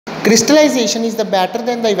Crystallization is the better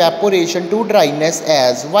than the evaporation to dryness.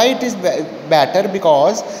 As why it is better?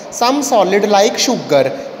 Because some solid like sugar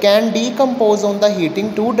can decompose on the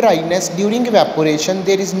heating to dryness during evaporation.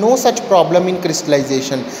 There is no such problem in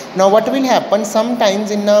crystallization. Now what will happen,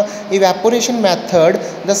 sometimes in a evaporation method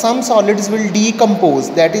the some solids will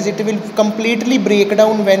decompose, that is it will completely break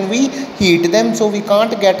down when we heat them, so we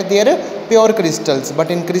can't get their pure crystals,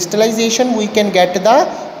 but in crystallization we can get the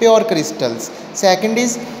pure crystals. Second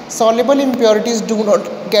is soluble impurities do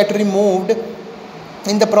not get removed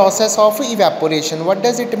in the process of evaporation. What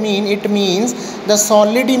does it mean? It means the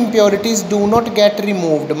solid impurities do not get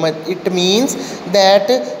removed. It means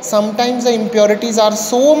that sometimes the impurities are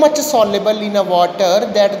so much soluble in a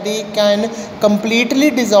water that they can completely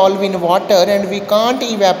dissolve in water and we can't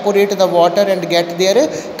evaporate the water and get their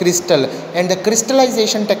crystal, and the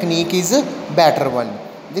crystallization technique is a better one.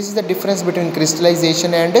 This is the difference between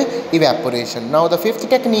crystallization and evaporation. Now the fifth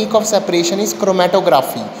technique of separation is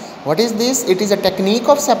chromatography. What is this? It is a technique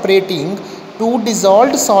of separating two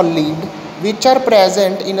dissolved solid which are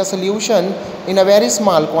present in a solution in a very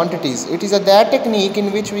small quantities. It is that technique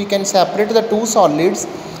in which we can separate the two solids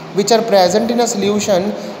which are present in a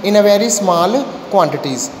solution in a very small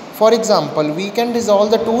quantities. For example, we can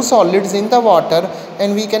dissolve the two solids in the water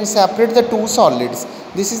and we can separate the two solids.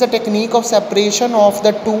 This is the technique of separation of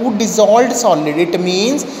the two dissolved solid. It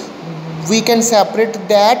means we can separate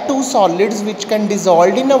that two solids which can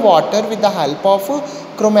dissolve in a water with the help of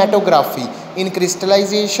chromatography. In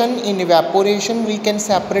crystallization, in evaporation, we can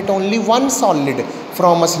separate only one solid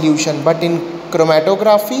from a solution, but in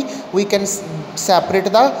chromatography we can separate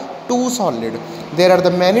the two solid. There are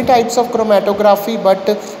the many types of chromatography, but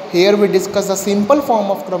here we discuss a simple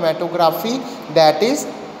form of chromatography, that is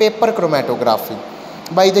paper chromatography.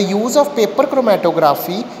 By the use of paper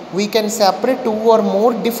chromatography, we can separate two or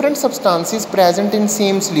more different substances present in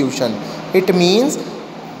same solution. It means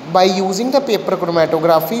by using the paper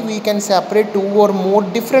chromatography, we can separate two or more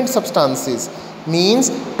different substances. Means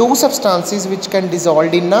two substances which can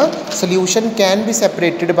dissolve in a solution can be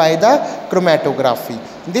separated by the chromatography.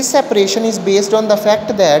 This separation is based on the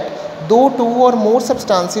fact that though two or more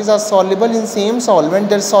substances are soluble in same solvent,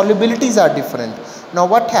 their solubilities are different. Now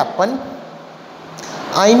what happened?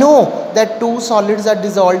 I know that two solids are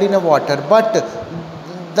dissolved in a water, but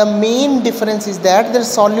the main difference is that their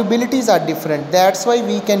solubilities are different. That's why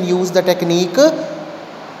we can use the technique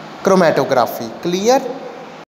chromatography. Clear?